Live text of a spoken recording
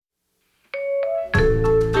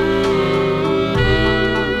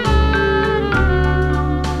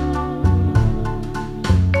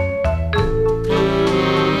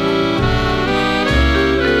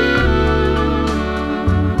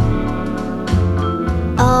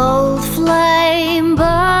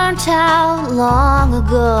burnt out long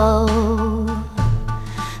ago.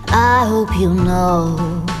 I hope you know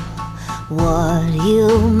what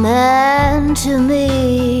you meant to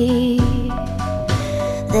me.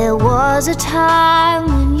 There was a time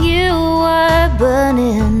when you were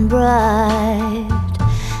burning bright,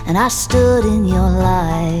 and I stood in your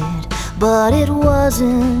light, but it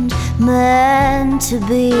wasn't meant to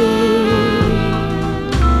be.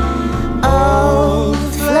 Old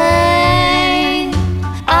flame,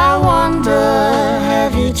 I wonder,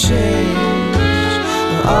 have you changed,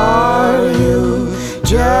 or are you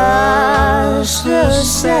just the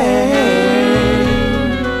same?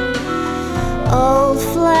 Old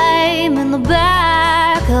flame in the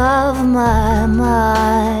back of my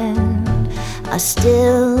mind, I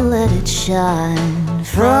still let it shine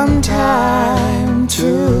from time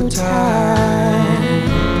to time.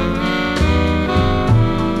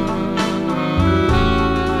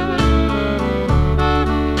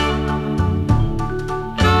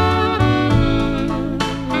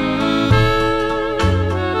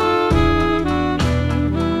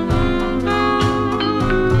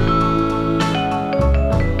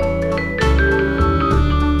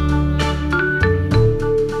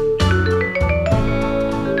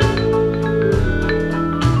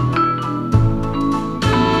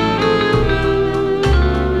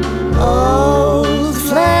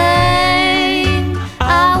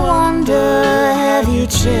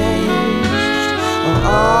 Changed, or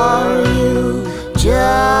are you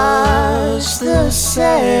just the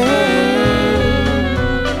same?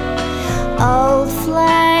 Old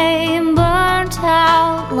flame burnt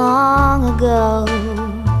out long ago.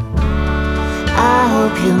 I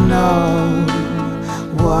hope you know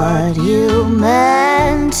what you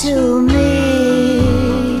meant to me.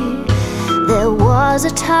 There was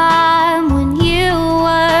a time when you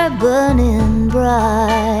were burning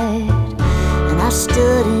bright, I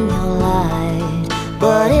stood in your light,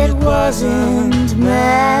 but it wasn't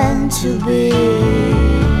meant to be.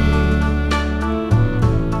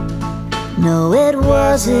 No, it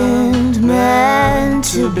wasn't meant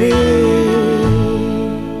to be.